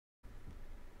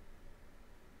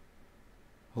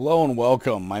Hello and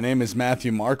welcome. My name is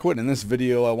Matthew Marquardt. In this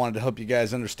video, I wanted to help you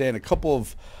guys understand a couple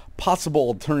of possible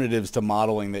alternatives to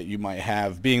modeling that you might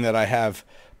have. Being that I have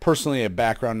personally a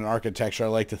background in architecture, I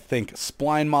like to think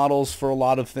spline models for a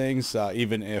lot of things,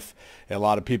 even if a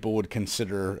lot of people would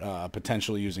consider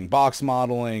potentially using box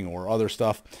modeling or other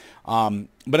stuff.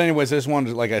 But anyways, I just wanted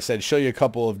to, like I said, show you a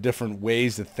couple of different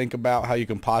ways to think about how you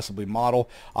can possibly model.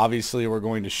 Obviously, we're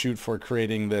going to shoot for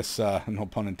creating this, no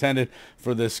pun intended,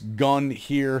 for this gun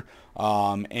here.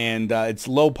 It's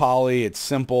low poly, it's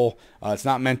simple, it's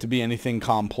not meant to be anything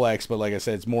complex, but like I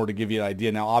said, it's more to give you an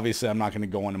idea. Now obviously I'm not going to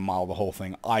go in and model the whole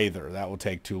thing either, that will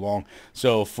take too long.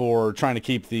 So for trying to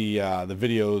keep the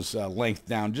video's length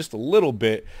down just a little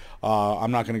bit,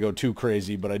 I'm not going to go too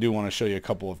crazy, but I do want to show you a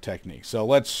couple of techniques. So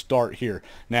let's start here.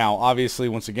 Now obviously,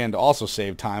 once again, to also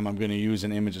save time, I'm going to use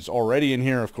an image that's already in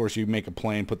here. Of course, you make a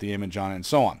plane, put the image on it, and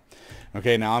so on.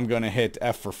 Okay, now I'm going to hit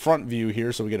F for front view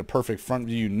here, so we get a perfect front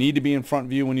view. You need to be in front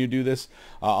view when you do this,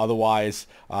 otherwise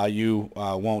you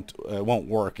won't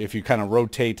work. If you kind of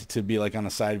rotate to be like on a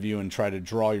side view and try to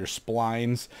draw your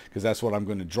splines, because that's what I'm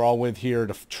going to draw with here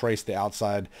to trace the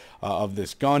outside of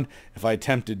this gun. If I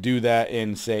attempt to do that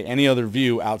in, say, any other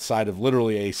view outside of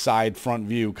literally a side front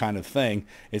view kind of thing,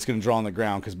 it's going to draw on the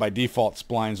ground, because by default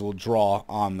splines will draw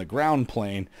on the ground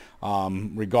plane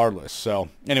regardless. So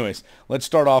anyways, let's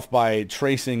start off by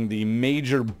tracing the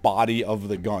major body of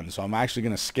the gun. So I'm actually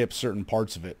going to skip certain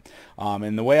parts of it.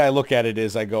 And the way I look at it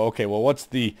is I go, okay, well, what's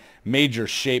the major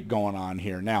shape going on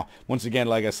here? Now, once again,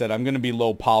 like I said, I'm going to be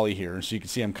low poly here. So you can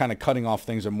see I'm kind of cutting off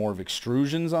things that are more of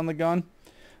extrusions on the gun.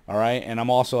 All right, and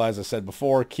I'm also, as I said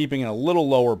before, keeping it a little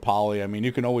lower poly. I mean,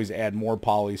 you can always add more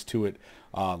polys to it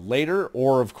later,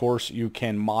 or of course you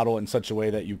can model in such a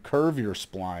way that you curve your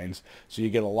splines so you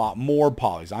get a lot more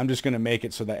polys. I'm just going to make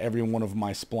it so that every one of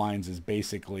my splines is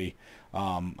basically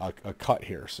a cut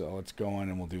here. So let's go in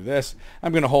and we'll do this.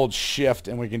 I'm going to hold shift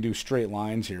and we can do straight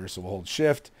lines here. So we'll hold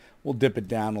shift, we'll dip it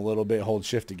down a little bit, hold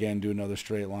shift again, do another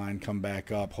straight line, come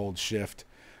back up, hold shift,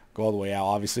 go all the way out.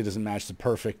 Obviously it doesn't match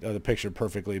the picture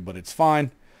perfectly, but it's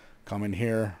fine. Come in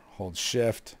here, hold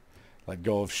shift, let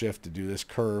go of shift to do this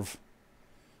curve.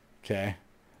 Okay,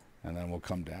 and then we'll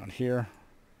come down here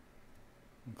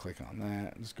and click on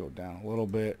that. Just go down a little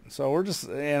bit. So we're just,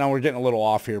 we're getting a little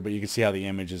off here, but you can see how the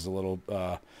image is a little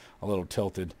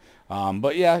tilted.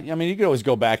 But yeah, I mean, you can always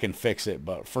go back and fix it,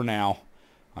 but for now,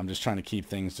 I'm just trying to keep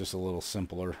things just a little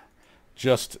simpler,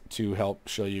 just to help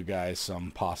show you guys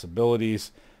some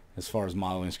possibilities as far as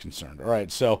modeling is concerned. All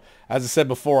right, so as I said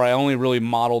before, I only really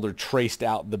modeled or traced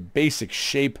out the basic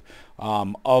shape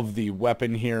of the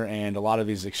weapon here, and a lot of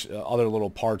these other little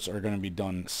parts are going to be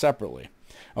done separately.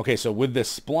 Okay, so with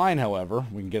this spline, however,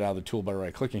 we can get out of the tool by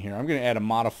right-clicking here. I'm going to add a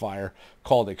modifier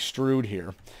called extrude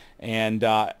here, and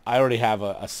I already have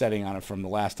a setting on it from the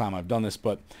last time I've done this,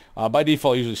 but by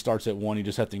default it usually starts at 1. You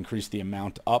just have to increase the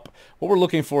amount up. What we're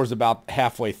looking for is about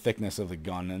halfway thickness of the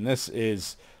gun, and this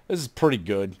is pretty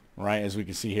good, right? As we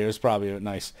can see here, it's probably a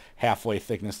nice halfway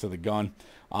thickness to the gun.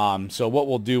 So what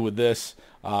we'll do with this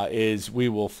is we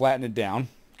will flatten it down,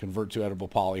 convert to editable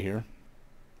poly here,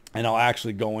 and I'll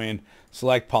actually go in,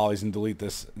 select polys, and delete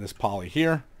this poly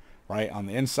here, right, on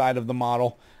the inside of the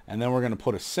model, and then we're going to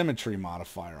put a symmetry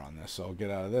modifier on this. So I'll get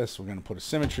out of this. We're going to put a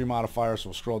symmetry modifier, so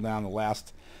we'll scroll down the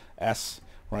last S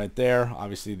right there.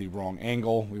 Obviously the wrong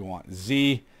angle. We want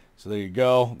Z. So there you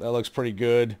go. That looks pretty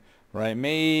good, right?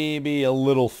 Maybe a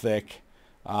little thick.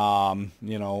 We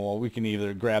can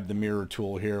either grab the mirror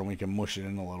tool here and we can mush it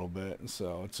in a little bit.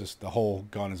 So it's just the whole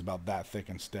gun is about that thick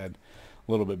instead.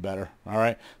 A little bit better. All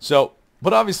right. So,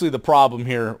 but obviously the problem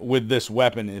here with this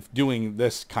weapon, if doing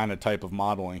this kind of type of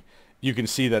modeling, you can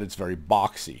see that it's very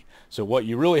boxy. So what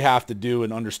you really have to do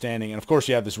in understanding, and of course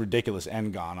you have this ridiculous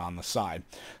end-gon on the side.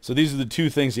 So these are the two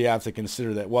things you have to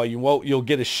consider, that while you'll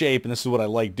get a shape, and this is what I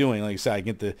like doing, like I said, I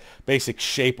get the basic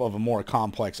shape of a more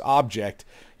complex object.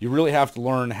 You really have to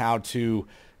learn how to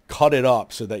cut it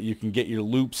up so that you can get your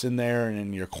loops in there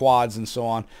and your quads and so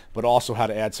on, but also how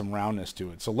to add some roundness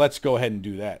to it. So let's go ahead and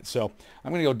do that. So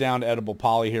I'm going to go down to editable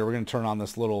poly here. We're going to turn on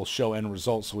this little show end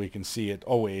result so we can see it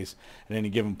always at any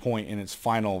given point in its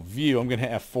final view. I'm going to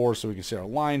hit F4 so we can see our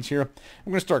lines here.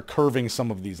 I'm going to start curving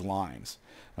some of these lines.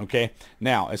 Okay,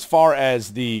 now as far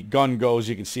as the gun goes,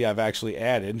 you can see I've actually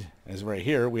added, as right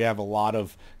here, we have a lot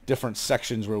of different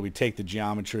sections where we take the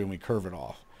geometry and we curve it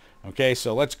off. Okay,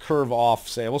 so let's curve off,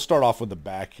 say, we'll start off with the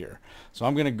back here. So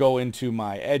I'm going to go into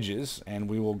my edges, and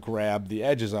we will grab the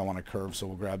edges I want to curve. So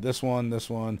we'll grab this one, this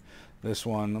one, this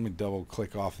one. Let me double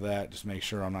click off that, just make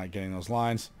sure I'm not getting those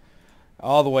lines.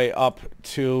 All the way up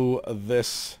to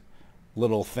this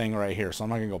little thing right here. So I'm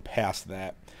not going to go past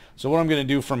that. So what I'm going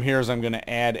to do from here is I'm going to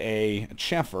add a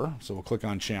chamfer. So we'll click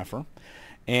on chamfer.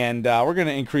 And we're going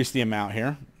to increase the amount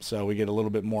here so we get a little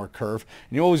bit more curve.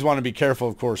 And you always want to be careful,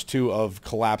 of course, too, of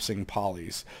collapsing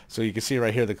polys. So you can see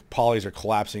right here the polys are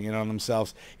collapsing in on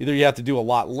themselves. Either you have to do a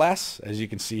lot less, as you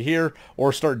can see here,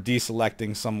 or start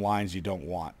deselecting some lines you don't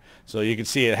want. So you can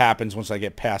see it happens once I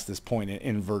get past this point. It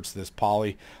inverts this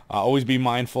poly. Always be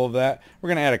mindful of that. We're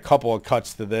going to add a couple of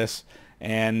cuts to this.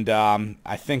 And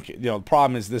I think, the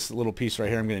problem is this little piece right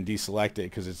here. I'm going to deselect it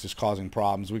because it's just causing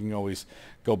problems. We can always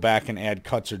go back and add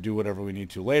cuts or do whatever we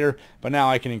need to later. But now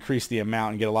I can increase the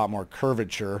amount and get a lot more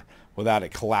curvature without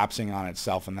it collapsing on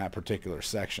itself in that particular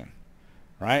section.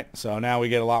 Right? So now we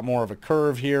get a lot more of a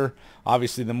curve here.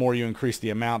 Obviously, the more you increase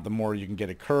the amount, the more you can get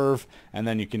a curve. And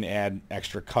then you can add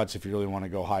extra cuts if you really want to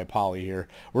go high poly here.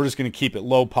 We're just going to keep it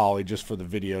low poly just for the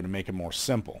video to make it more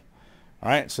simple. All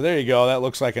right, so there you go. That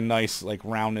looks like a nice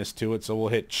roundness to it. So we'll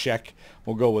hit check.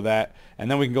 We'll go with that.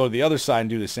 And then we can go to the other side and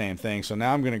do the same thing. So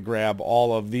now I'm going to grab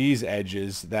all of these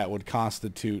edges that would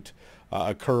constitute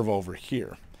a curve over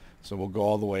here. So we'll go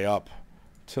all the way up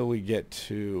till we get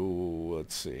to,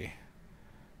 let's see,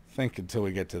 I think until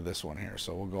we get to this one here.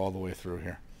 So we'll go all the way through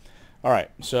here. All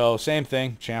right, so same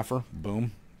thing, chamfer,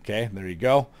 boom. Okay, there you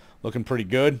go. Looking pretty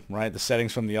good, right? The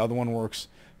settings from the other one works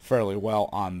fairly well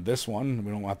on this one.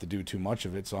 We don't have to do too much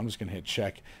of it, so I'm just going to hit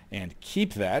check and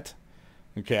keep that.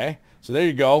 Okay, so there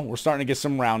you go. We're starting to get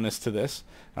some roundness to this.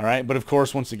 All right, but of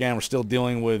course, once again, we're still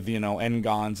dealing with,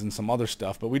 n-gons and some other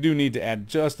stuff, but we do need to add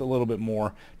just a little bit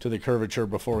more to the curvature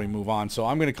before we move on. So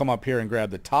I'm going to come up here and grab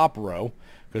the top row,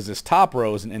 because this top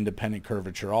row is an independent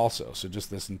curvature also. So just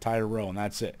this entire row, and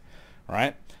that's it. All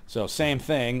right, so same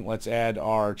thing. Let's add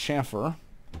our chamfer.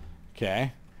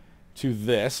 Okay, to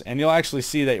this, and you'll actually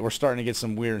see that we're starting to get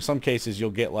some weird, in some cases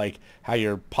you'll get like how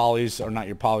your polys, or not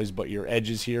your polys, but your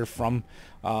edges here from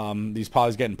these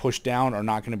polys getting pushed down are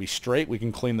not going to be straight. We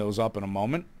can clean those up in a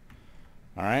moment.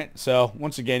 All right, so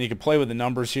once again, you can play with the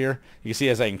numbers here. You can see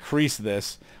as I increase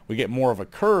this, we get more of a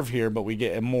curve here, but we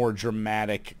get a more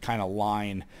dramatic kind of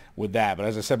line with that. But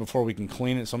as I said before, we can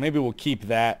clean it, so maybe we'll keep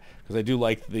that because I do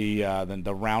like the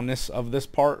roundness of this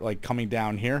part, like coming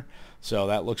down here. So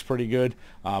that looks pretty good,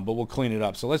 but we'll clean it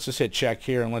up. So let's just hit check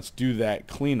here and let's do that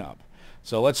cleanup.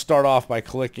 So let's start off by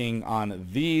clicking on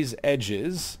these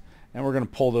edges, and we're going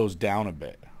to pull those down a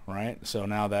bit, right? So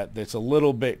now that it's a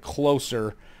little bit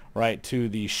closer, right, to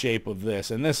the shape of this,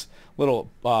 and this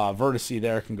little vertice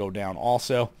there can go down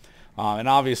also. And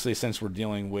obviously, since we're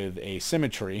dealing with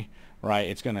asymmetry, right,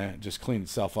 it's going to just clean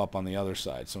itself up on the other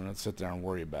side. So we're going to sit there and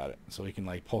worry about it. So we can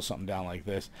pull something down like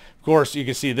this. Of course, you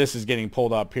can see this is getting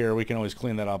pulled up here. We can always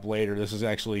clean that up later. This is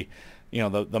actually,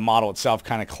 the model itself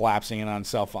kind of collapsing in on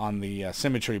itself on the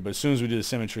symmetry. But as soon as we do the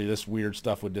symmetry, this weird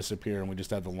stuff would disappear, and we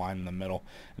just have the line in the middle,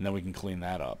 and then we can clean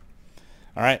that up.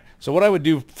 All right, so what I would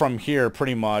do from here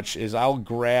pretty much is I'll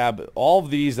grab all of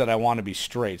these that I want to be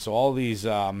straight. So all these,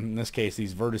 in this case,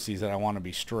 these vertices that I want to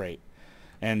be straight.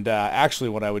 And actually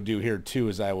what I would do here too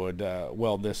is I would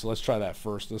weld this. So let's try that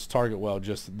first. Let's target weld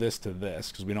just this to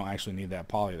this because we don't actually need that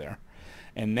poly there.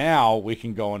 And now we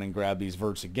can go in and grab these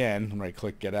verts again. Right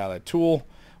click, get out of that tool.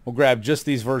 We'll grab just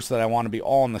these verts that I want to be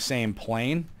all in the same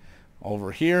plane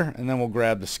over here. And then we'll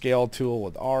grab the scale tool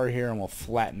with R here and we'll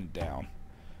flatten it down.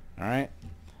 All right.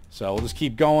 So we'll just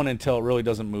keep going until it really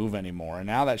doesn't move anymore. And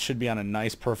now that should be on a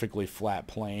nice, perfectly flat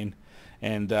plane.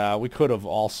 And we could have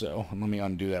also, let me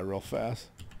undo that real fast.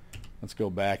 Let's go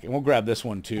back, and we'll grab this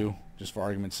one too, just for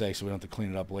argument's sake, so we don't have to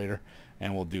clean it up later.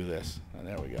 And we'll do this. And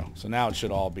there we go. So now it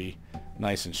should all be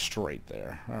nice and straight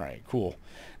there. All right, cool.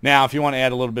 Now, if you want to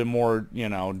add a little bit more,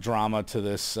 drama to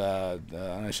this, I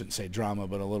shouldn't say drama,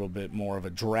 but a little bit more of a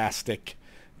drastic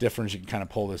difference, you can kind of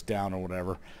pull this down or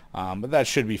whatever. But that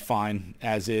should be fine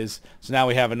as is. So now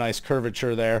we have a nice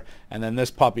curvature there, and then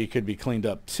this puppy could be cleaned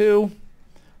up too.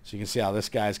 So you can see how this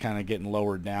guy's kind of getting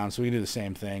lowered down. So we can do the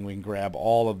same thing. We can grab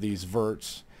all of these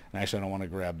verts. And actually, I don't want to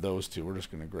grab those two. We're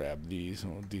just going to grab these.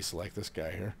 And we'll deselect this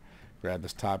guy here. Grab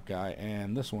this top guy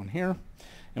and this one here.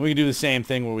 And we can do the same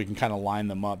thing where we can kind of line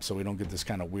them up so we don't get this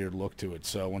kind of weird look to it.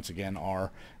 So once again,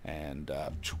 R and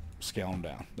scale them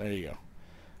down. There you go.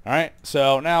 All right.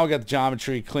 So now we got the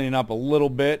geometry cleaning up a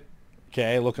little bit.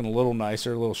 Okay, looking a little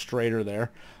nicer, a little straighter there.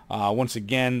 Once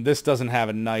again, this doesn't have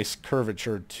a nice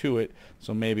curvature to it,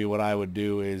 so maybe what I would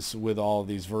do is with all of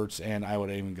these verts, and I would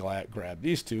even grab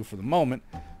these two for the moment,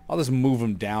 I'll just move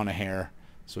them down a hair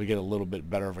so we get a little bit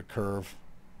better of a curve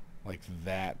like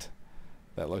that.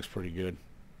 That looks pretty good.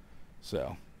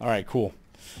 So, all right, cool.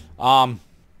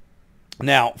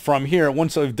 Now, from here,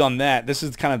 once we've done that, this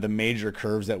is kind of the major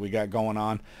curves that we got going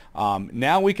on.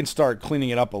 Now we can start cleaning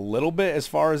it up a little bit as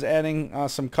far as adding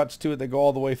some cuts to it that go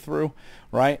all the way through,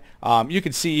 right? You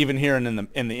can see even here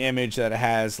in the image that it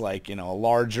has, like, you know, a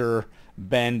larger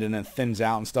bend and then thins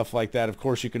out and stuff like that. Of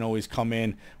course, you can always come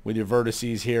in with your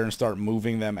vertices here and start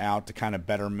moving them out to kind of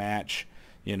better match.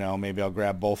 You know, maybe I'll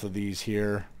grab both of these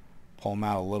here, pull them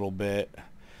out a little bit.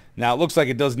 Now it looks like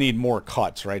it does need more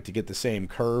cuts, right, to get the same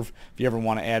curve. If you ever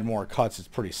want to add more cuts, it's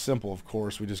pretty simple, of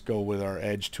course. We just go with our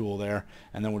edge tool there,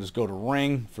 and then we'll just go to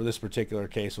ring. For this particular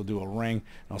case, we'll do a ring,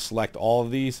 and I'll select all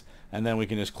of these, and then we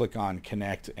can just click on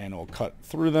connect, and it'll cut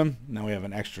through them. Now we have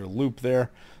an extra loop there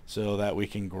so that we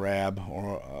can grab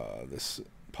this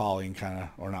poly and kind of,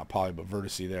 or not poly, but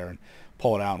vertice there, and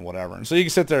pull it out and whatever. And so you can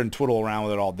sit there and twiddle around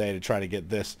with it all day to try to get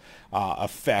this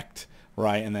effect,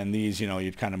 right? And then these, you know,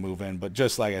 you'd kind of move in, but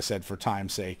just like I said, for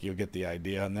time's sake, you'll get the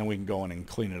idea, and then we can go in and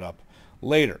clean it up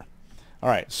later. All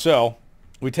right, so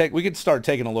we could start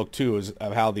taking a look too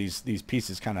of how these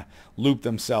pieces kind of loop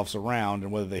themselves around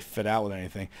and whether they fit out with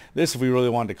anything. This, if we really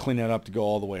wanted to clean it up to go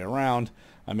all the way around,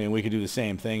 I mean, we could do the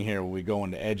same thing here where we go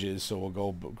into edges. So we'll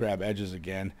go grab edges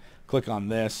again, click on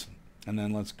this, and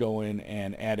then let's go in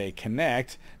and add a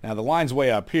connect. Now the line's way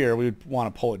up here. We would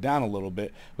want to pull it down a little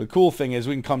bit. The cool thing is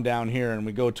we can come down here and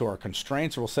we go to our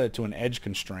constraints. We'll set it to an edge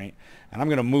constraint, and I'm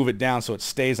going to move it down so it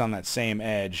stays on that same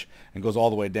edge and goes all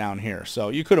the way down here. So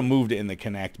you could have moved it in the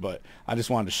connect, but I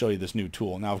just wanted to show you this new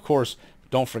tool. Now, of course,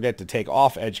 don't forget to take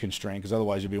off edge constraint, because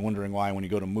otherwise you'll be wondering why when you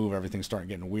go to move, everything's starting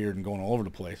getting weird and going all over the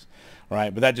place,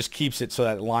 right? But that just keeps it so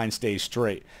that line stays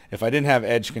straight. If I didn't have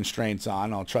edge constraints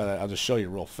on, I'll try that. I'll just show you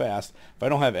real fast. If I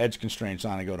don't have edge constraints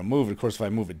on, I go to move. Of course, if I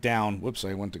move it down, whoops,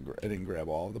 I didn't grab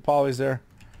all of the polys there.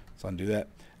 So undo that.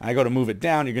 And I go to move it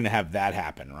down, you're going to have that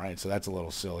happen, right? So that's a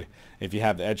little silly. If you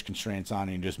have the edge constraints on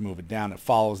and you just move it down, it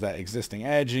follows that existing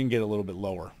edge. You can get a little bit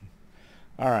lower.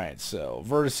 All right, so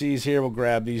vertices here, we'll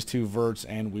grab these two verts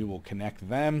and we will connect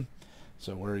them.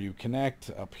 So where you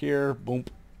connect, up here, boom,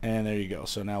 and there you go.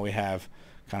 So now we have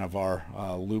kind of our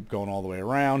loop going all the way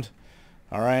around.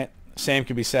 All right, same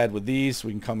can be said with these.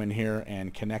 We can come in here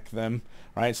and connect them.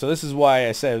 All right, so this is why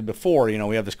I said before, you know,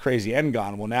 we have this crazy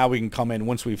n-gon. Well, now we can come in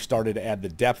once we've started to add the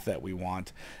depth that we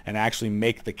want and actually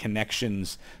make the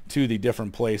connections to the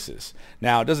different places.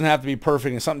 Now, it doesn't have to be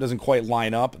perfect, and if something doesn't quite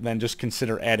line up, then just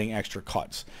consider adding extra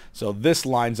cuts. So this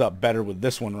lines up better with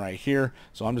this one right here,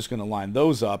 so I'm just going to line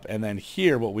those up, and then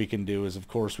here what we can do is, of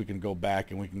course, we can go back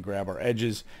and we can grab our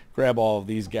edges, grab all of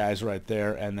these guys right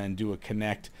there, and then do a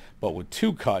connect, but with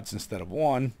two cuts instead of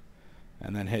one,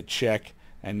 and then hit check.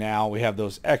 And now we have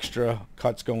those extra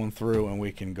cuts going through, and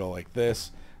we can go like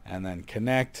this and then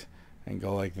connect and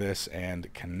go like this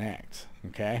and connect.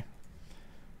 Okay?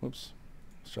 Whoops.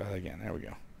 Let's try that again. There we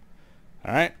go.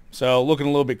 All right. So looking a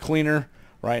little bit cleaner.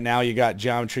 Right now you got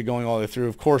geometry going all the way through.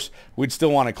 Of course, we'd still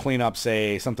want to clean up,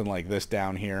 say, something like this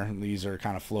down here. These are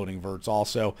kind of floating verts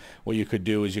also. What you could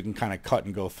do is you can kind of cut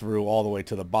and go through all the way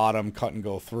to the bottom, cut and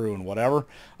go through and whatever.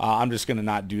 I'm just going to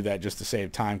not do that just to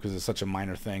save time because it's such a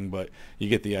minor thing, but you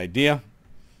get the idea.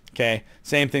 Okay,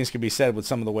 same things can be said with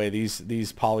some of the way these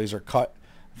polys are cut,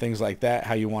 things like that,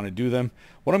 how you want to do them.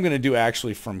 What I'm going to do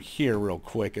actually from here real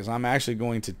quick is I'm actually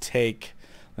going to take,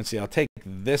 let's see, I'll take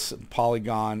this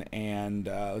polygon and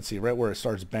let's see, right where it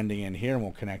starts bending in here, and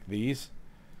we'll connect these.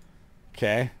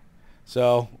 Okay,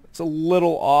 so it's a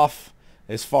little off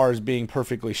as far as being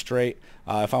perfectly straight.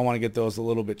 If I want to get those a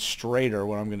little bit straighter,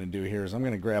 what I'm going to do here is I'm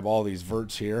going to grab all these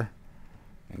verts here,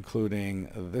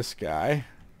 including this guy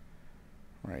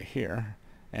right here,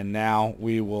 and now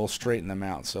we will straighten them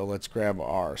out. So let's grab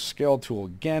our scale tool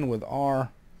again with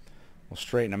R. We'll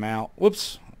straighten them out.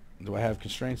 Whoops. Do I have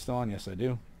constraints still on? Yes, I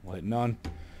do. We'll hit none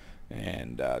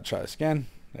and try this again.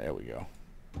 There we go.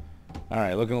 All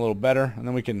right, looking a little better, and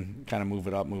then we can kind of move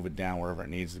it up, move it down wherever it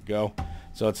needs to go.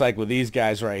 So it's like with these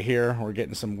guys right here, we're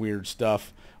getting some weird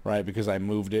stuff, right, because I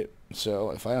moved it.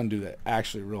 So if I undo that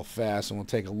actually real fast, and we'll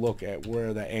take a look at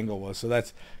where that angle was. So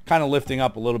that's kind of lifting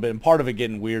up a little bit, and part of it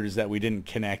getting weird is that we didn't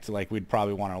connect. Like, we'd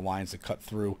probably want our lines to cut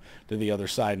through to the other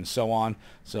side and so on.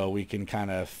 So we can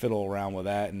kind of fiddle around with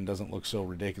that and it doesn't look so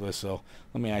ridiculous. So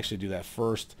let me actually do that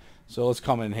first. So let's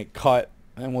come in and hit cut,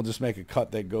 and we'll just make a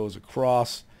cut that goes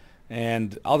across.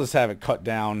 And I'll just have it cut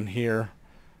down here,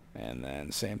 and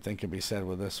then same thing can be said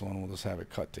with this one. We'll just have it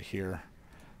cut to here,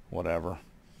 whatever.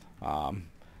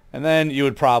 And then you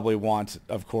would probably want,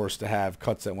 of course, to have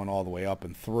cuts that went all the way up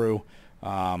and through.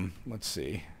 Let's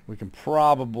see. We can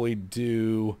probably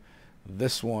do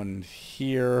this one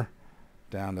here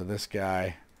down to this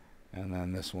guy, and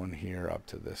then this one here up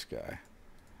to this guy.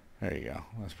 There you go.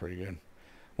 That's pretty good.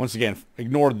 Once again,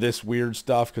 ignore this weird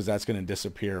stuff because that's going to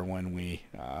disappear when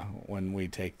we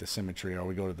take the symmetry or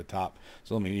we go to the top.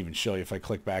 So let me even show you. If I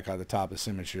click back on the top of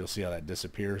symmetry, you'll see how that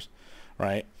disappears,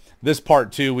 right? This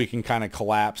part too, we can kind of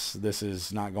collapse. This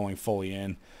is not going fully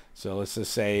in. So let's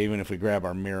just say, even if we grab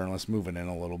our mirror and let's move it in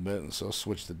a little bit. And so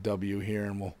switch the W here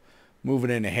and we'll move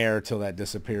it in a hair till that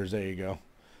disappears. There you go.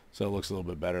 So it looks a little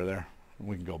bit better there.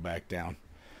 We can go back down.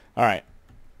 All right.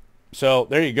 So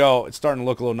there you go. It's starting to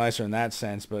look a little nicer in that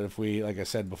sense. But if we, like I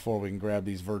said before, we can grab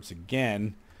these verts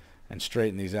again and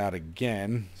straighten these out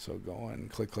again. So go and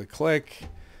click, click, click.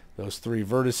 Those 3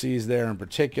 vertices there in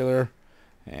particular.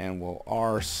 And we'll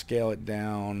R scale it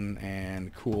down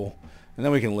and cool. And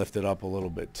then we can lift it up a little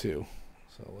bit too.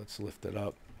 So let's lift it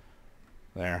up.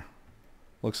 There.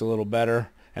 Looks a little better.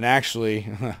 And actually,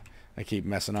 I keep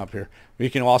messing up here. We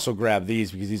can also grab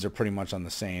these because these are pretty much on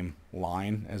the same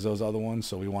line as those other ones.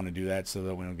 So we want to do that so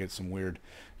that we don't get some weird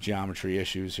geometry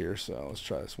issues here. So let's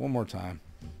try this one more time.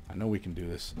 I know we can do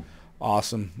this.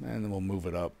 Awesome. And then we'll move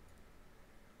it up.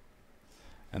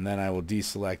 And then I will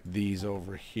deselect these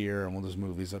over here and we'll just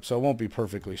move these up. So it won't be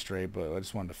perfectly straight, but I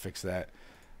just wanted to fix that.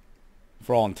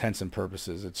 For all intents and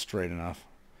purposes, it's straight enough.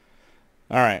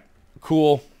 All right,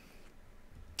 cool.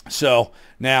 So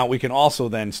now we can also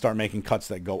then start making cuts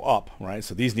that go up, right?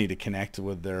 So these need to connect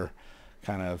with their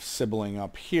kind of sibling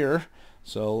up here.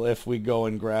 So if we go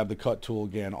and grab the cut tool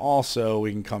again also,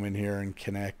 we can come in here and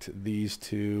connect these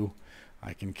two.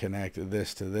 I can connect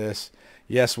this to this.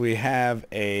 Yes, we have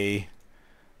a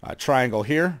triangle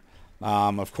here.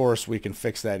 Of course, we can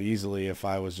fix that easily if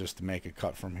I was just to make a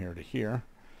cut from here to here.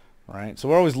 Right, so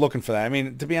we're always looking for that. I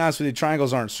mean, to be honest with you,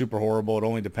 triangles aren't super horrible. It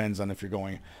only depends on if you're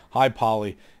going high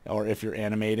poly or if you're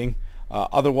animating.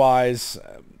 Otherwise,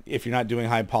 if you're not doing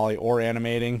high poly or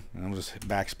animating, and I'll just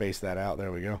backspace that out.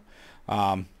 There we go.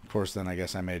 Of course, then I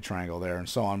guess I made a triangle there and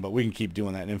so on. But we can keep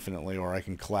doing that infinitely, or I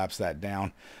can collapse that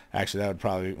down. Actually, that would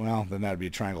probably, well, then that would be a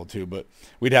triangle too. But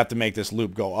we'd have to make this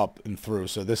loop go up and through.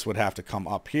 So this would have to come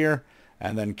up here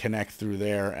and then connect through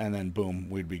there, and then boom,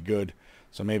 we'd be good.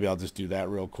 So maybe I'll just do that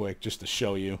real quick just to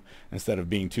show you instead of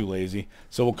being too lazy.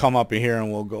 So we'll come up here and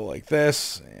we'll go like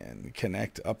this and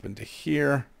connect up into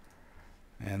here.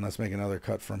 And let's make another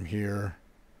cut from here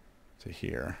to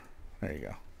here. There you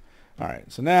go. All right,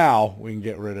 so now we can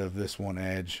get rid of this one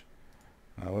edge.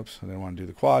 Whoops, I didn't want to do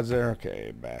the quads there.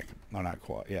 Okay, back. No, not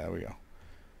quad. Yeah, there we go.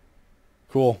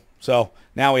 Cool. So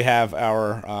now we have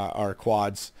our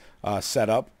quads set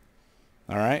up.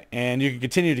 All right, and you can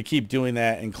continue to keep doing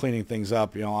that and cleaning things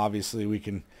up. You know, obviously we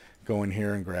can go in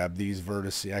here and grab these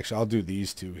vertices. Actually, I'll do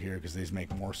these two here because these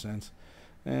make more sense.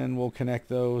 And we'll connect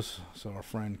those. So our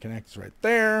friend connects right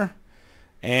there.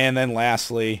 And then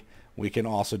lastly, we can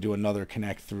also do another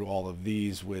connect through all of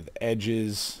these with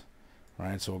edges. All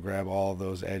right, so we'll grab all of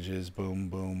those edges. Boom,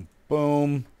 boom,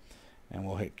 boom. And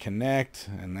we'll hit connect.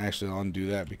 And actually, I'll undo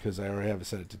that because I already have it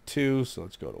set it to 2. So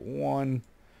let's go to 1.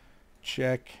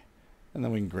 Check. And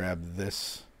then we can grab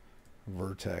this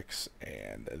vertex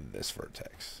and this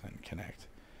vertex and connect.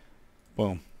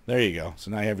 Boom. There you go.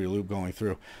 So now you have your loop going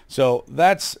through. So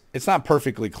it's not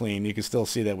perfectly clean. You can still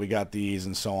see that we got these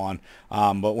and so on.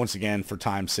 But once again, for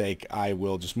time's sake, I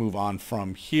will just move on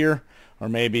from here, or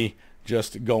maybe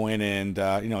just go in and,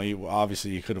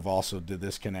 obviously you could have also did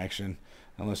this connection.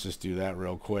 And let's just do that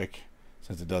real quick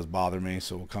since it does bother me.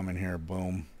 So we'll come in here,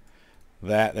 boom.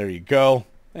 There you go.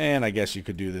 And I guess you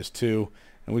could do this too,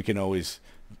 and we can always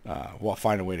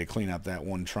find a way to clean up that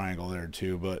one triangle there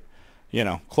too, but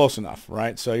close enough,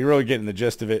 right? So you're really getting the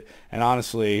gist of it. And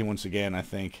honestly, once again, I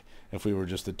think if we were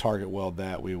just to target weld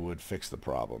that, we would fix the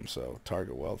problem. So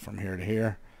target weld from here to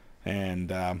here,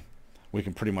 and we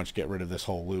can pretty much get rid of this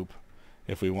whole loop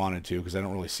if we wanted to, because I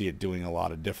don't really see it doing a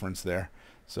lot of difference there.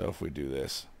 So if we do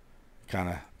this, kind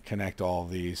of connect all of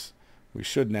these, we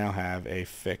should now have a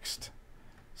fixed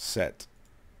set.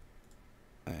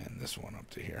 And this one up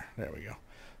to here. There we go.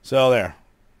 So there.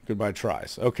 Goodbye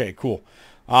tries. Okay, cool.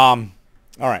 All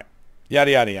right.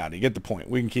 Yada, yada, yada. You get the point.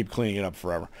 We can keep cleaning it up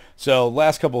forever. So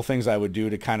last couple of things I would do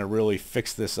to kind of really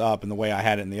fix this up, and the way I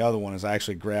had it in the other one is I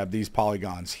actually grabbed these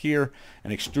polygons here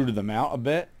and extruded them out a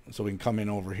bit. So we can come in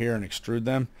over here and extrude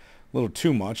them. A little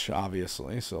too much,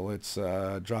 obviously. So let's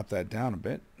drop that down a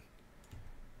bit.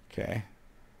 Okay.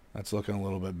 That's looking a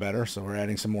little bit better. So we're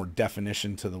adding some more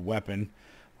definition to the weapon,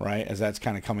 right, as that's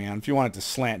kind of coming on. If you want it to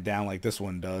slant down like this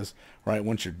one does, right,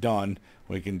 once you're done,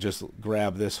 we can just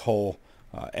grab this whole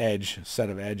set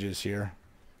of edges here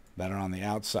that are on the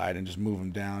outside and just move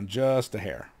them down just a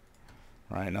hair,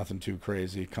 right, nothing too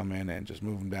crazy. Come in and just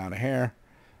move them down a hair.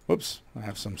 Whoops, I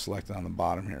have some selected on the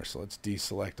bottom here, so let's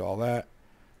deselect all that.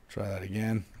 Try that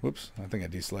again. Whoops, I think I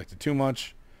deselected too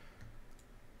much.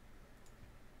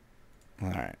 All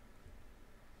right.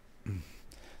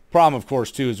 Problem, of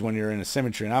course, too, is when you're in a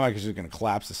symmetry, and I'm actually just going to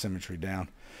collapse the symmetry down.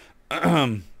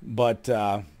 But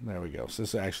there we go. So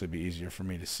this will actually be easier for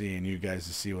me to see and you guys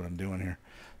to see what I'm doing here.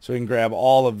 So we can grab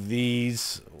all of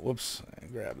these. Whoops.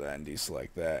 Grab that and deselect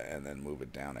that and then move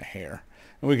it down a hair.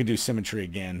 And we can do symmetry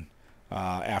again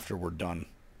after we're done.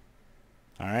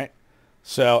 All right.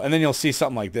 So, and then you'll see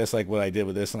something like this, like what I did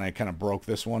with this, and I kind of broke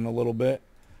this one a little bit.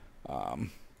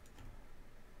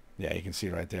 Yeah, you can see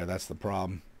right there. That's the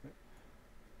problem.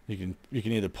 You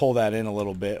can either pull that in a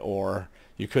little bit, or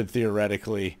you could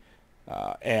theoretically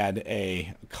add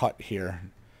a cut here,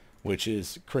 which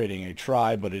is creating a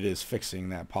try, but it is fixing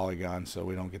that polygon so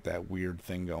we don't get that weird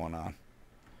thing going on.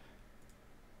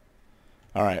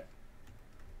 All right.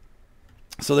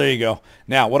 So there you go.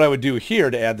 Now what I would do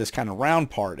here to add this kind of round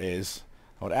part is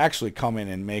I would actually come in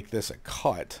and make this a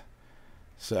cut.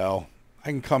 So I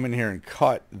can come in here and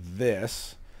cut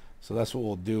this. So that's what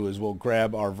we'll do is we'll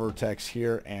grab our vertex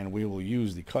here and we will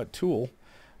use the cut tool.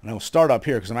 And I will start up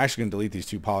here because I'm actually going to delete these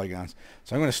two polygons.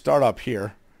 So I'm going to start up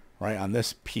here, right, on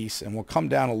this piece, and we'll come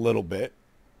down a little bit.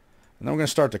 And then we're going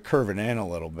to start to curve it in a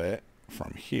little bit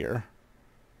from here.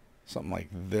 Something like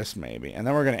this maybe. And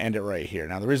then we're going to end it right here.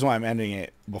 Now the reason why I'm ending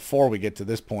it before we get to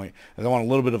this point is I want a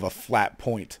little bit of a flat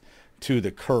point to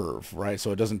the curve, right?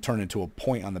 So it doesn't turn into a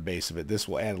point on the base of it. This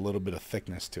will add a little bit of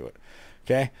thickness to it.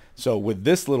 Okay, so with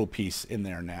this little piece in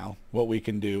there now, what we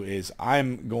can do is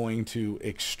I'm going to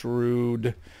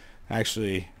extrude,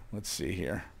 actually, let's see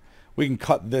here. We can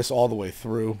cut this all the way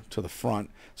through to the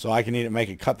front. So I can either make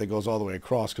a cut that goes all the way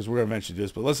across because we're going to eventually do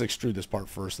this, but let's extrude this part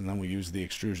first and then we use the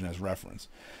extrusion as reference.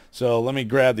 So let me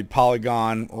grab the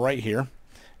polygon right here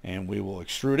and we will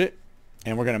extrude it.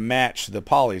 And we're going to match the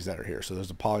polys that are here. So there's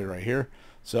a poly right here.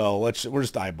 So we're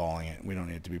just eyeballing it. We don't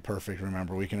need it to be perfect.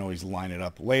 Remember, we can always line it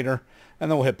up later. And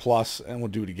then we'll hit plus and we'll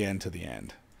do it again to the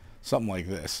end. Something like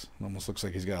this. It almost looks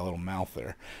like he's got a little mouth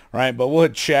there. All right, but we'll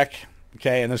hit check.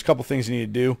 Okay, and there's a couple things you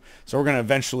need to do. So we're going to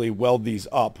eventually weld these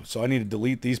up. So I need to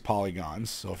delete these polygons.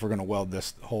 So if we're going to weld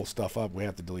this whole stuff up, we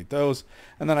have to delete those.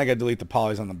 And then I got to delete the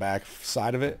polys on the back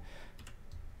side of it.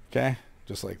 Okay,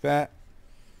 just like that.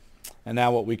 And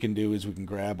now what we can do is we can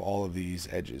grab all of these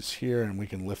edges here and we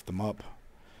can lift them up,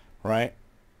 right?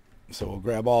 So we'll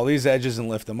grab all these edges and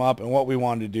lift them up. And what we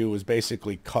wanted to do was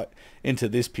basically cut into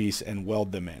this piece and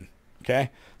weld them in,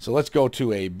 okay? So let's go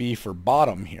to a B for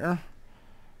bottom here.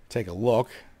 Take a look.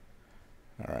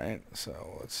 All right,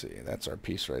 so let's see. That's our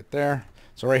piece right there.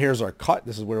 So right here's our cut.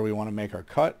 This is where we want to make our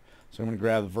cut. So I'm going to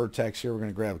grab the vertex here. We're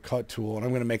going to grab a cut tool, and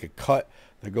I'm going to make a cut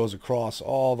that goes across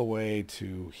all the way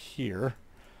to here.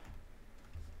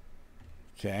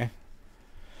 Okay.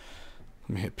 Let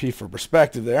me hit P for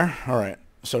perspective there. All right.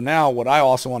 So now what I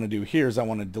also want to do here is I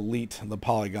want to delete the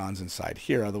polygons inside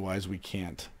here. Otherwise we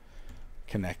can't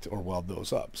connect or weld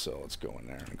those up. So let's go in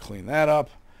there and clean that up.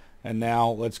 And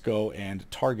now let's go and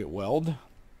target weld.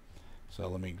 So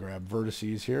let me grab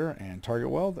vertices here and target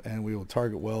weld. And we will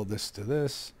target weld this to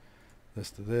this,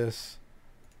 this to this,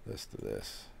 this to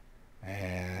this.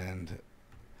 And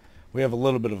we have a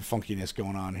little bit of funkiness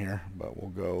going on here, but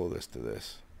we'll go this to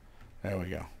this. There we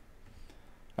go.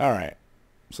 All right.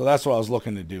 So that's what I was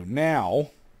looking to do.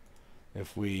 Now,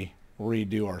 if we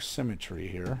redo our symmetry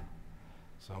here,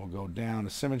 so we'll go down to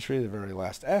symmetry, the very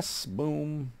last S,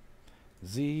 boom,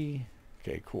 Z.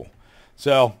 Okay, cool.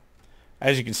 So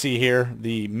as you can see here,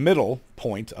 the middle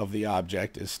point of the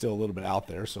object is still a little bit out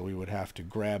there, so we would have to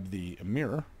grab the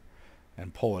mirror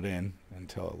and pull it in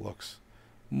until it looks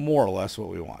more or less what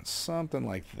we want. Something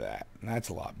like that. And that's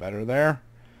a lot better there.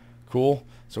 Cool.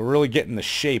 So we're really getting the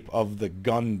shape of the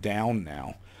gun down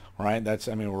now, right?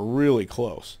 I mean, we're really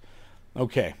close.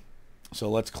 Okay. So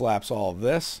let's collapse all of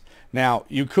this. Now,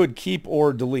 you could keep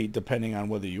or delete, depending on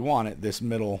whether you want it, this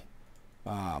middle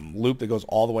loop that goes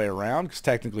all the way around, because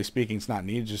technically speaking, it's not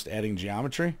needed, just adding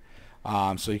geometry.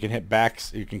 So you can hit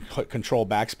you can control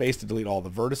backspace to delete all the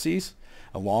vertices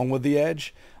along with the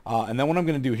edge. And then what I'm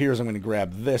going to do here is I'm going to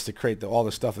grab this to create all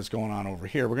the stuff that's going on over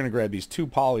here. We're going to grab these two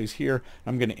polys here.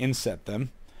 I'm going to inset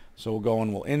them. So we'll go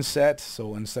and we'll inset. So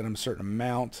we'll inset them a certain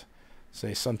amount.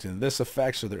 Say something to this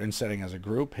effect. So they're insetting as a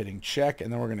group, hitting check.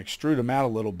 And then we're going to extrude them out a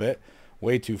little bit,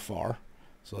 way too far.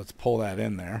 So let's pull that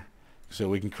in there. So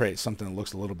we can create something that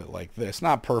looks a little bit like this.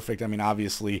 Not perfect. I mean,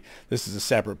 obviously, this is a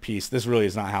separate piece. This really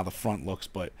is not how the front looks,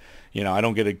 but, you know, I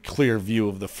don't get a clear view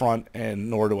of the front, and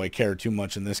nor do I care too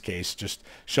much in this case, just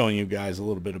showing you guys a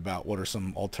little bit about what are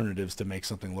some alternatives to make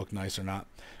something look nice or not.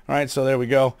 All right, so there we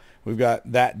go. We've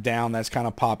got that down. That's kind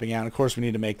of popping out. Of course, we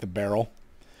need to make the barrel.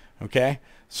 Okay,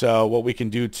 so what we can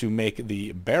do to make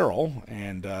the barrel,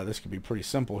 and this could be pretty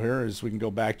simple here, is we can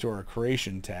go back to our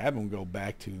creation tab and go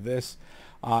back to this.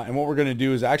 And what we're going to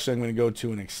do is actually I'm going to go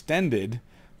to an extended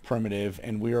primitive,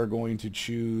 and we are going to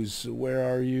choose, where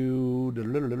are you?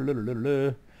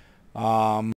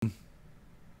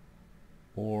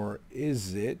 Or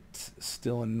is it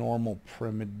still a normal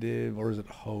primitive, or is it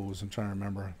hose? I'm trying to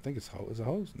remember. I think it's hose. Is it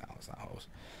hose? No, it's not hose.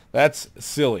 That's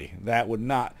silly. That would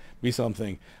not be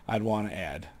something I'd want to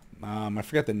add. I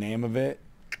forgot the name of it.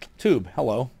 Tube.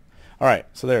 Hello. All right,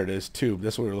 so there it is. Tube.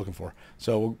 That's what we were looking for.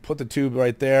 So we'll put the tube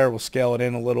right there. We'll scale it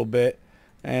in a little bit,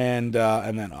 and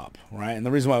then up, right? And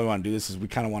the reason why we want to do this is we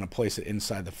kind of want to place it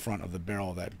inside the front of the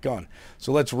barrel of that gun.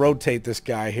 So let's rotate this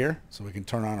guy here, so we can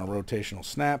turn on our rotational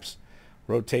snaps.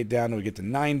 Rotate down till we get to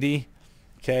 90.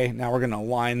 Okay, now we're going to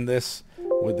align this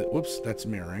with the, whoops, that's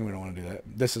mirroring. We don't want to do that.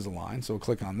 This is aligned, so we'll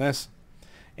click on this,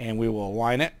 and we will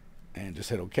align it, and just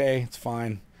hit OK. It's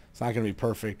fine. It's not going to be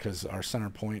perfect because our center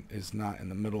point is not in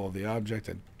the middle of the object.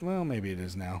 Well, maybe it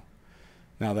is now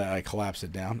that I collapse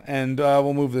it down. And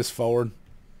we'll move this forward,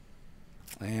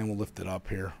 and we'll lift it up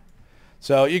here.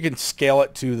 So you can scale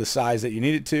it to the size that you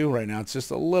need it to. Right now it's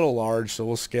just a little large, so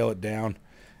we'll scale it down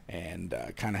and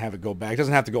kind of have it go back. It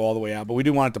doesn't have to go all the way out, but we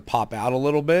do want it to pop out a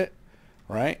little bit,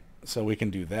 right? So we can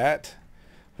do that.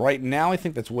 Right now I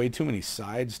think that's way too many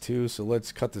sides too, so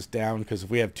let's cut this down, because if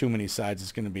we have too many sides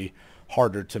it's going to be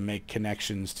harder to make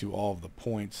connections to all of the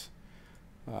points.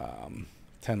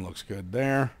 10 looks good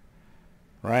there,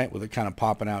 right? With it kind of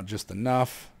popping out just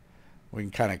enough. We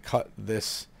can kind of cut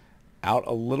this out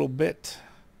a little bit.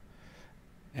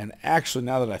 And actually,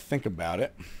 now that I think about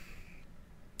it,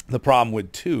 the problem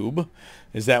with tube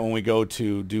is that when we go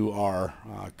to do our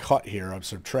cut here of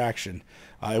subtraction,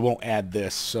 it won't add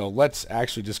this. So let's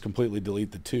actually just completely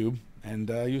delete the tube and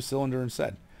use cylinder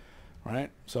instead.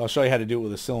 Right? So I'll show you how to do it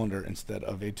with a cylinder instead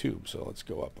of a tube. So let's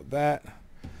go up with that.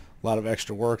 A lot of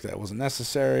extra work that wasn't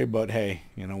necessary, but hey,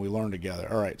 you know, we learned together.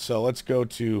 All right, so let's go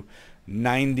to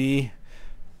 90,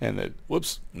 and then,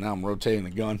 whoops, now I'm rotating the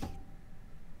gun.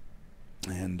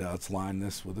 And let's line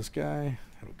this with this guy.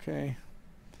 Okay.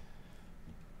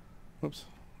 Whoops,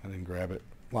 I didn't grab it.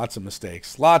 Lots of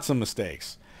mistakes. Lots of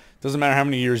mistakes. Doesn't matter how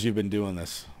many years you've been doing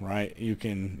this, right? You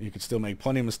can still make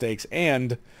plenty of mistakes,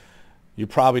 and you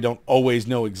probably don't always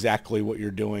know exactly what you're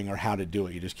doing or how to do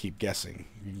it. You just keep guessing.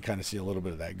 You can kind of see a little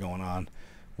bit of that going on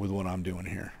with what I'm doing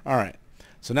here. All right,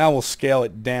 so now we'll scale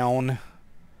it down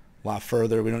a lot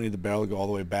further. We don't need the barrel to go all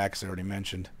the way back, as I already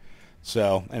mentioned.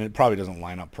 So, and it probably doesn't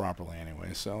line up properly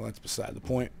anyway, so that's beside the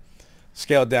point.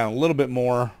 Scale it down a little bit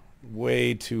more.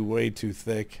 Way too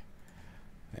thick,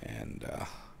 and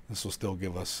this will still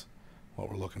give us what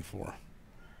we're looking for.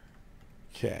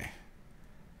 Okay,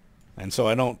 and so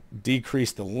I don't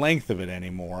decrease the length of it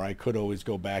anymore. I could always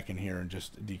go back in here and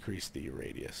just decrease the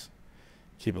radius,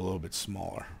 keep it a little bit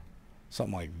smaller,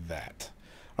 something like that.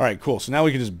 All right, cool. So now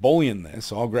we can just boolean this.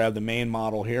 So I'll grab the main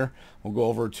model here. We'll go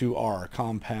over to our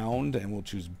compound and we'll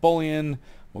choose boolean.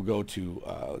 We'll go to,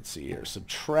 let's see here,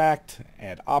 subtract,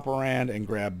 add operand, and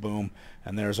grab boom.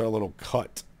 And there's our little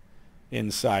cut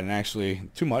inside. And actually,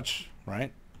 too much,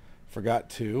 right? Forgot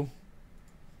to.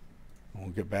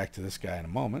 We'll get back to this guy in a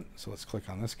moment. So let's click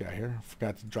on this guy here.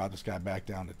 Forgot to drop this guy back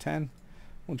down to 10.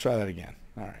 We'll try that again.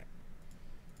 All right.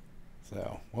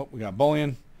 So, well, we got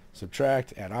boolean,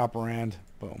 subtract, add operand,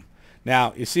 boom.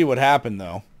 Now, you see what happened,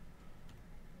 though,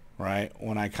 right?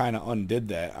 When I kind of undid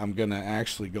that, I'm going to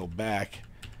actually go back.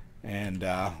 And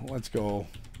let's go.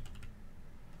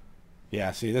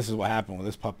 Yeah, see, this is what happened with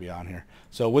this puppy on here.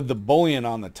 So with the boolean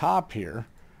on the top here,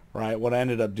 right, what I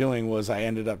ended up doing was I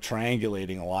ended up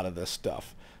triangulating a lot of this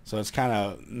stuff. So it's kind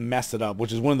of messed it up,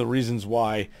 which is one of the reasons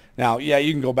why. Now, yeah,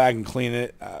 you can go back and clean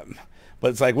it,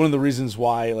 but it's like one of the reasons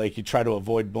why, like, you try to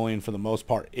avoid boolean for the most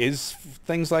part is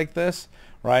things like this,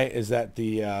 right? Is that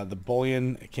the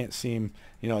boolean, it can't seem,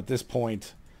 you know, at this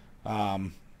point.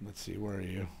 Let's see, where are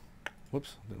you?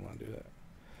 Whoops, didn't want to do that.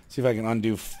 See if I can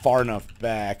undo far enough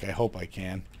back. I hope I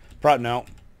can. No.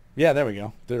 Yeah, there we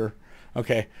go. There.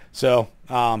 Okay, so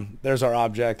there's our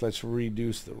object. Let's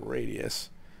reduce the radius.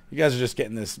 You guys are just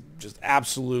getting this just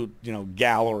absolute, you know,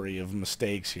 gallery of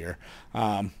mistakes here.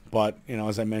 But, you know,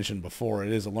 as I mentioned before,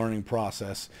 it is a learning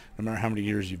process, no matter how many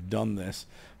years you've done this.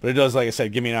 But it does, like I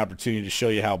said, give me an opportunity to show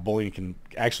you how boolean can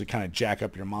actually kind of jack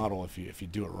up your model if you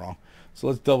do it wrong. So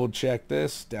let's double check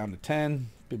this down to 10.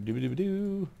 And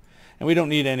we don't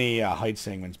need any height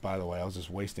segments, by the way. I was just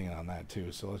wasting it on that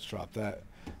too. So let's drop that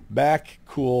back.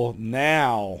 Cool.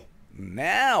 Now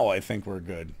I think we're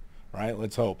good, right?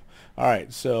 Let's hope. All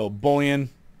right, so boolean,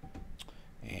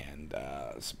 and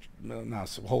now,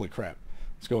 holy crap.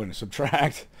 Let's go into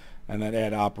subtract, and then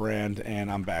add operand,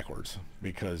 and I'm backwards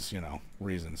because, you know,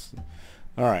 reasons.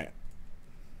 All right.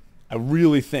 I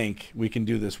really think we can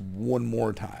do this one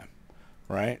more time,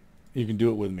 right? You can do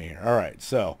it with me here. All right,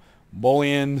 so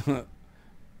Boolean.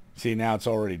 See, now it's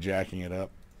already jacking it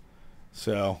up.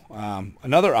 So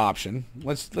another option,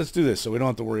 let's do this so we don't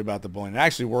have to worry about the Boolean. It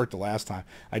actually worked the last time.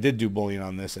 I did do Boolean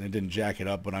on this and it didn't jack it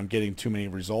up, but I'm getting too many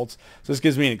results. So this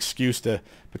gives me an excuse to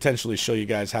potentially show you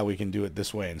guys how we can do it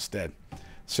this way instead.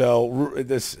 So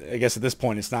this, I guess at this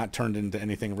point it's not turned into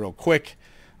anything real quick,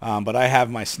 but I have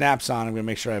my snaps on. I'm going to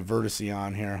make sure I have vertice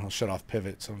on here. I'll shut off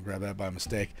pivot, so I'll grab that by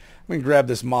mistake. I'm going to grab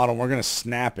this model and we're going to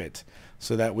snap it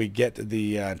so that we get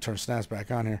the, turn snaps back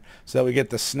on here, so that we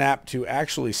get the snap to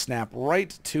actually snap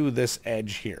right to this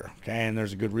edge here. Okay, and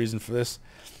there's a good reason for this.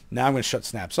 Now I'm going to shut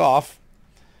snaps off.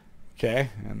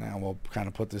 Okay, and now we'll kind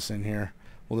of put this in here.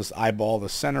 We'll just eyeball the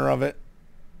center of it.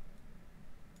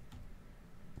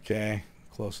 Okay,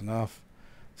 close enough.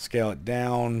 Scale it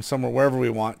down somewhere, wherever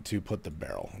we want to put the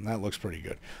barrel, and that looks pretty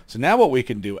good. So now what we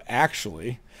can do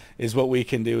actually is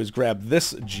grab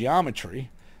this geometry,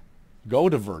 go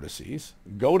to vertices,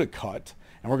 go to cut,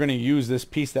 and we're going to use this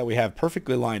piece that we have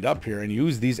perfectly lined up here and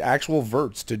use these actual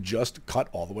verts to just cut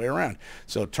all the way around.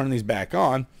 So turn these back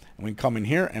on and we can come in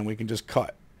here and we can just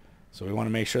cut. So we want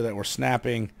to make sure that we're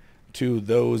snapping to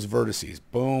those vertices.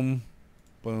 Boom,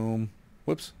 boom.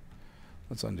 Whoops.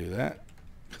 Let's undo that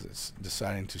because it's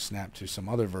deciding to snap to some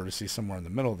other vertices somewhere in the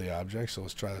middle of the object. So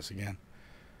let's try this again.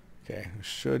 Okay, it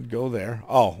should go there.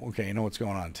 Oh, okay, you know what's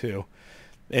going on too.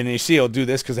 And you see it'll do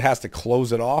this because it has to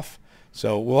close it off.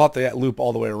 So we'll have to loop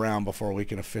all the way around before we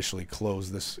can officially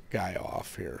close this guy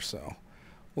off here. So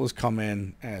we'll just come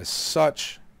in as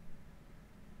such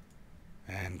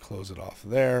and close it off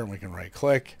there. And we can right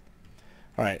click.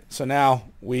 All right, so now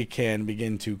we can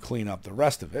begin to clean up the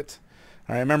rest of it.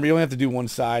 All right, remember you only have to do one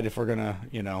side if we're going to,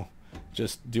 you know,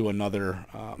 just do another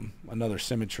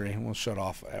symmetry. And we'll shut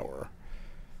off our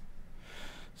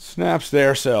snaps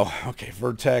there. So okay,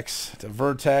 vertex to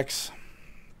vertex.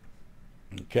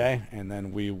 Okay, and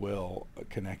then we will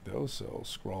connect those. So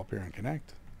scroll up here and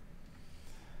connect.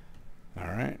 All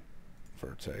right,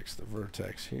 vertex to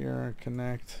vertex here,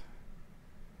 connect,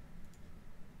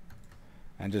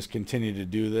 and just continue to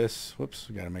do this. Whoops,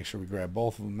 we got to make sure we grab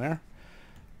both of them there,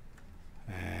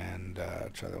 and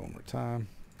try that one more time.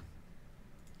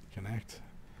 Connect.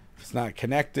 If it's not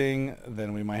connecting,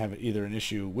 then we might have either an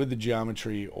issue with the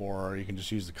geometry, or you can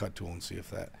just use the cut tool and see if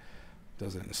that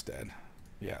does it instead.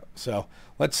 Yeah, so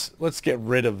let's get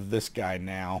rid of this guy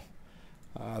now,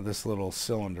 this little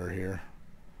cylinder here.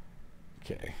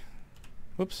 Okay,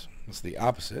 whoops, it's the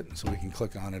opposite, so we can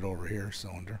click on it over here,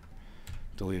 cylinder,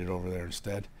 delete it over there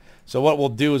instead. So what we'll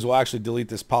do is we'll actually delete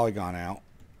this polygon out.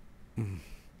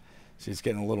 See, it's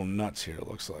getting a little nuts here, it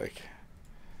looks like.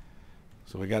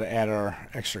 So we got to add our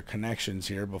extra connections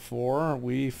here before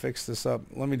we fix this up.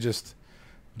 Let me just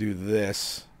do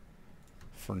this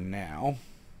for now.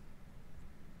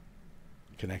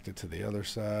 Connect it to the other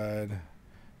side.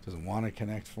 Doesn't want to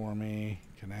connect for me.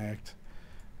 Connect.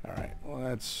 All right, well,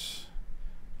 let's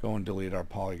go and delete our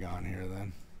polygon here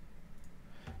then.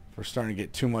 If we're starting to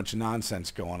get too much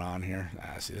nonsense going on here.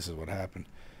 See, this is what happened.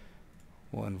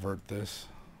 We'll invert this.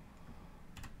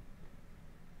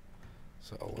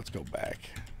 So let's go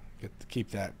back. Keep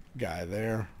that guy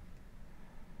there.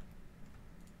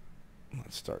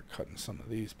 Let's start cutting some of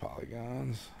these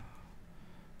polygons.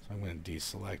 So I'm going to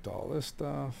deselect all this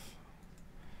stuff.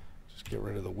 Just get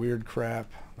rid of the weird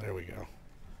crap. There we go.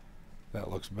 That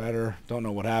looks better. Don't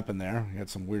know what happened there. We had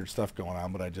some weird stuff going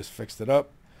on, but I just fixed it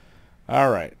up.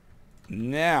 All right.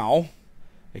 Now,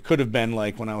 it could have been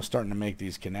like when I was starting to make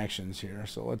these connections here.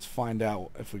 So let's find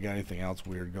out if we got anything else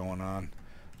weird going on.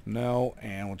 No,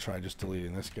 and we'll try just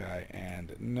deleting this guy,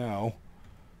 and no.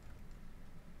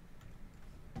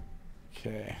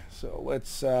 Okay, so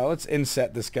let's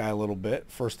inset this guy a little bit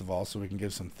first of all, so we can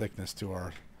give some thickness to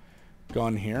our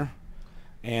gun here,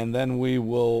 and then we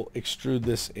will extrude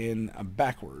this in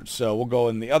backwards. So we'll go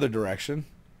in the other direction,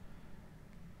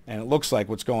 and it looks like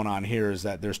what's going on here is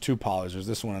that there's two polys. There's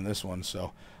this one and this one,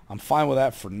 so I'm fine with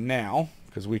that for now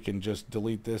because we can just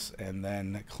delete this and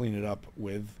then clean it up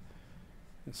with.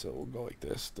 And so we'll go like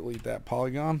this, delete that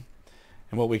polygon,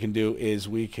 and what we can do is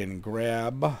we can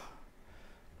grab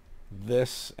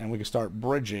this and we can start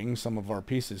bridging some of our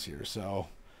pieces here. So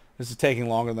this is taking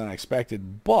longer than I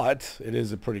expected, but it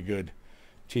is a pretty good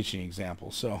teaching example.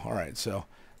 So all right, so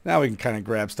now we can kind of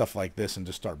grab stuff like this and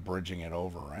just start bridging it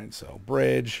over, right? So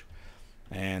bridge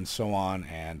and so on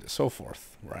and so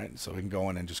forth, right? So we can go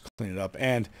in and just clean it up,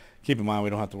 and keep in mind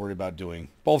we don't have to worry about doing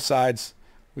both sides.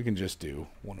 We can just do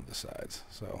one of the sides.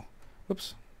 So,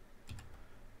 whoops,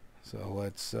 So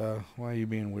let's, why are you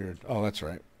being weird? Oh, that's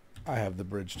right. I have the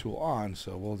bridge tool on,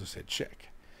 so we'll just hit check.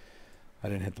 I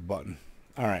didn't hit the button.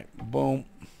 All right, boom,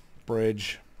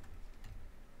 bridge.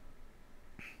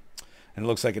 And it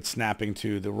looks like it's snapping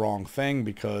to the wrong thing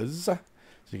because, as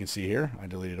you can see here, I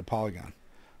deleted a polygon.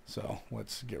 So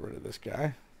let's get rid of this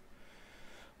guy.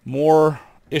 More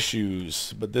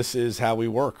issues, but this is how we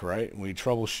work, right? We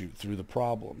troubleshoot through the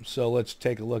problem. So let's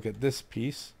take a look at this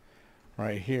piece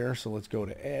right here. So let's go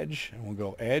to edge, and we'll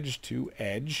go edge to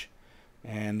edge,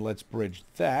 and let's bridge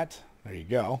that. There you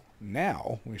go.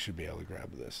 Now we should be able to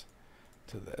grab this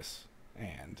to this,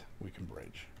 and we can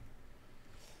bridge.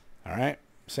 All right.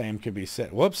 Same could be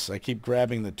said. Whoops, I keep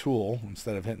grabbing the tool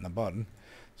instead of hitting the button.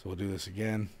 So we'll do this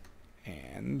again,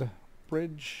 and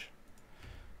bridge.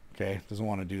 Okay, doesn't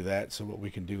want to do that, so what we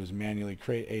can do is manually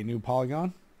create a new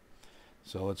polygon.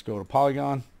 So let's go to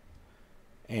polygon,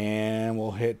 and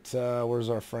we'll hit, where's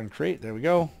our friend create? There we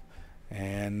go.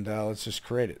 And let's just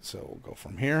create it. So we'll go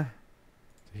from here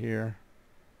to here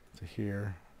to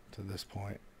here to this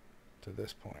point to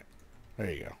this point. There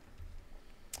you go.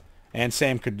 And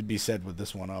same could be said with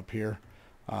this one up here.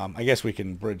 I guess we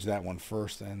can bridge that one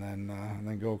first and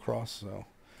then go across. So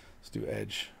let's do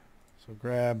edge. So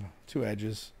grab two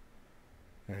edges.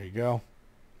 There you go.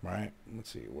 Right. Let's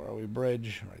see, where we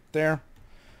bridge? Right there.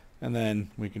 And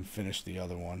then we can finish the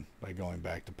other one by going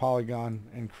back to polygon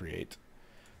and create.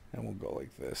 And we'll go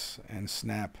like this and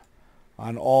snap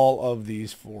on all of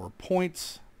these 4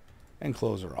 points and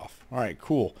close her off. All right,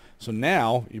 cool. So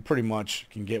now you pretty much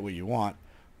can get what you want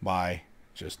by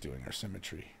just doing our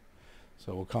symmetry.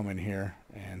 So we'll come in here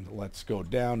and let's go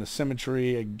down to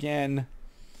symmetry again.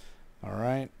 All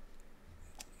right,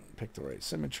 pick the right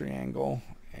symmetry angle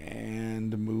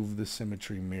and move the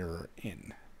symmetry mirror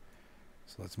in.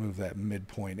 So let's move that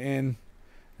midpoint in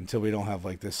until we don't have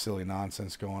like this silly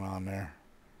nonsense going on there.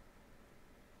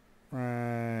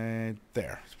 Right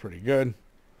there. It's pretty good.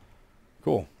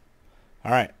 Cool.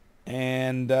 All right,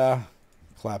 and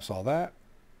collapse all that.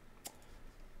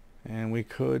 And we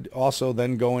could also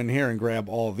then go in here and grab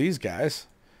all of these guys,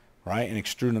 right, and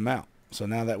extrude them out. So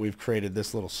now that we've created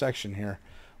this little section here,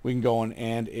 we can go in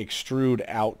and extrude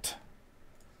out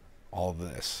all of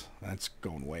this. That's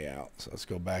going way out. So let's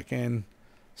go back in,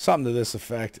 something to this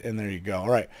effect, and there you go. All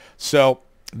right, so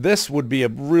this would be a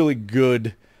really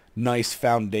good, nice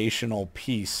foundational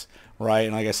piece, right?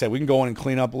 And like I said, we can go in and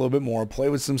clean up a little bit more, play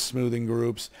with some smoothing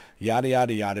groups, yada,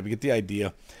 yada, yada. We get the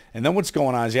idea. And then what's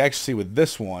going on is you actually see with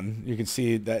this one, you can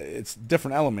see that it's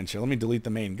different elements here. Let me delete the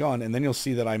main gun, and then you'll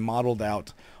see that I modeled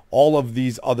out all of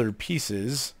these other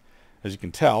pieces, as you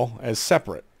can tell, as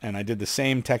separate. And I did the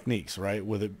same techniques, right,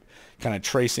 with it kind of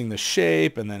tracing the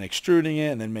shape and then extruding it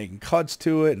and then making cuts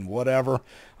to it and whatever.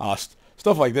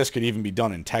 Stuff like this could even be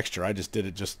done in texture. I just did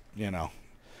it just, you know,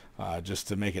 just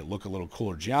to make it look a little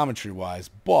cooler geometry-wise.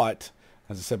 But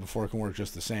as I said before, it can work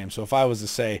just the same. So if I was to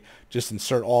say, just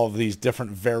insert all of these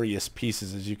different various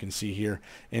pieces, as you can see here,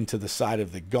 into the side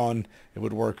of the gun, it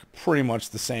would work pretty much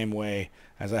the same way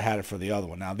as I had it for the other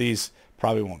one. Now, these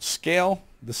probably won't scale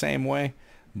the same way,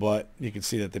 but you can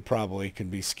see that they probably can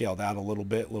be scaled out a little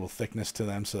bit, little thickness to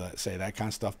them, so that, say, that kind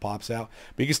of stuff pops out.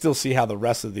 But you can still see how the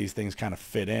rest of these things kind of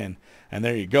fit in. And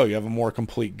there you go. You have a more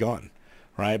complete gun.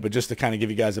 Right, but just to kind of give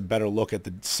you guys a better look at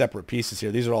the separate pieces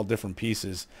here, these are all different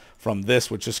pieces from this,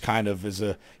 which just kind of is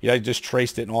a, I just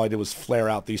traced it, and all I did was flare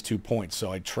out these 2 points. So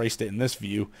I traced it in this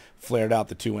view, flared out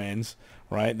the 2 ends,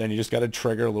 right? Then you just got a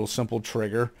trigger, a little simple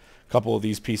trigger, a couple of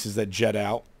these pieces that jet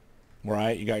out,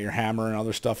 right? You got your hammer and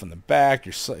other stuff in the back,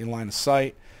 your line of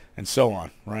sight, and so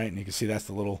on, right? And you can see that's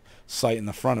the little sight in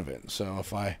the front of it. So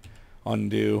if I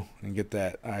undo and get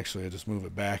that, actually, I'll just move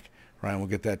it back. Right, and we'll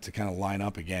get that to kind of line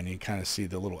up again. You kind of see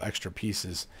the little extra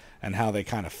pieces and how they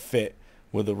kind of fit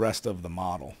with the rest of the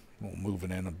model. We'll move it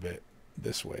in a bit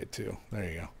this way too. There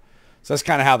you go. So that's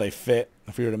kind of how they fit.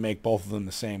 If we were to make both of them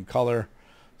the same color,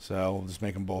 so we'll just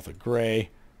make them both a gray.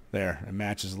 There, it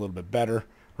matches a little bit better,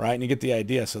 right? And you get the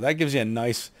idea. So that gives you a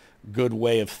nice, good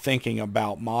way of thinking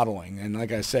about modeling. And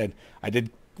like I said, I did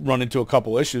run into a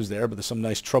couple issues there, but there's some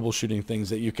nice troubleshooting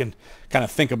things that you can kind of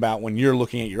think about when you're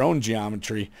looking at your own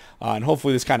geometry, and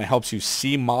hopefully this kind of helps you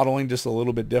see modeling just a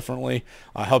little bit differently,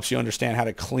 helps you understand how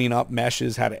to clean up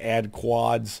meshes, how to add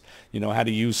quads, you know, how to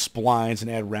use splines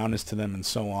and add roundness to them, and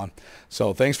so on.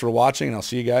 So thanks for watching, and I'll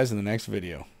see you guys in the next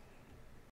video.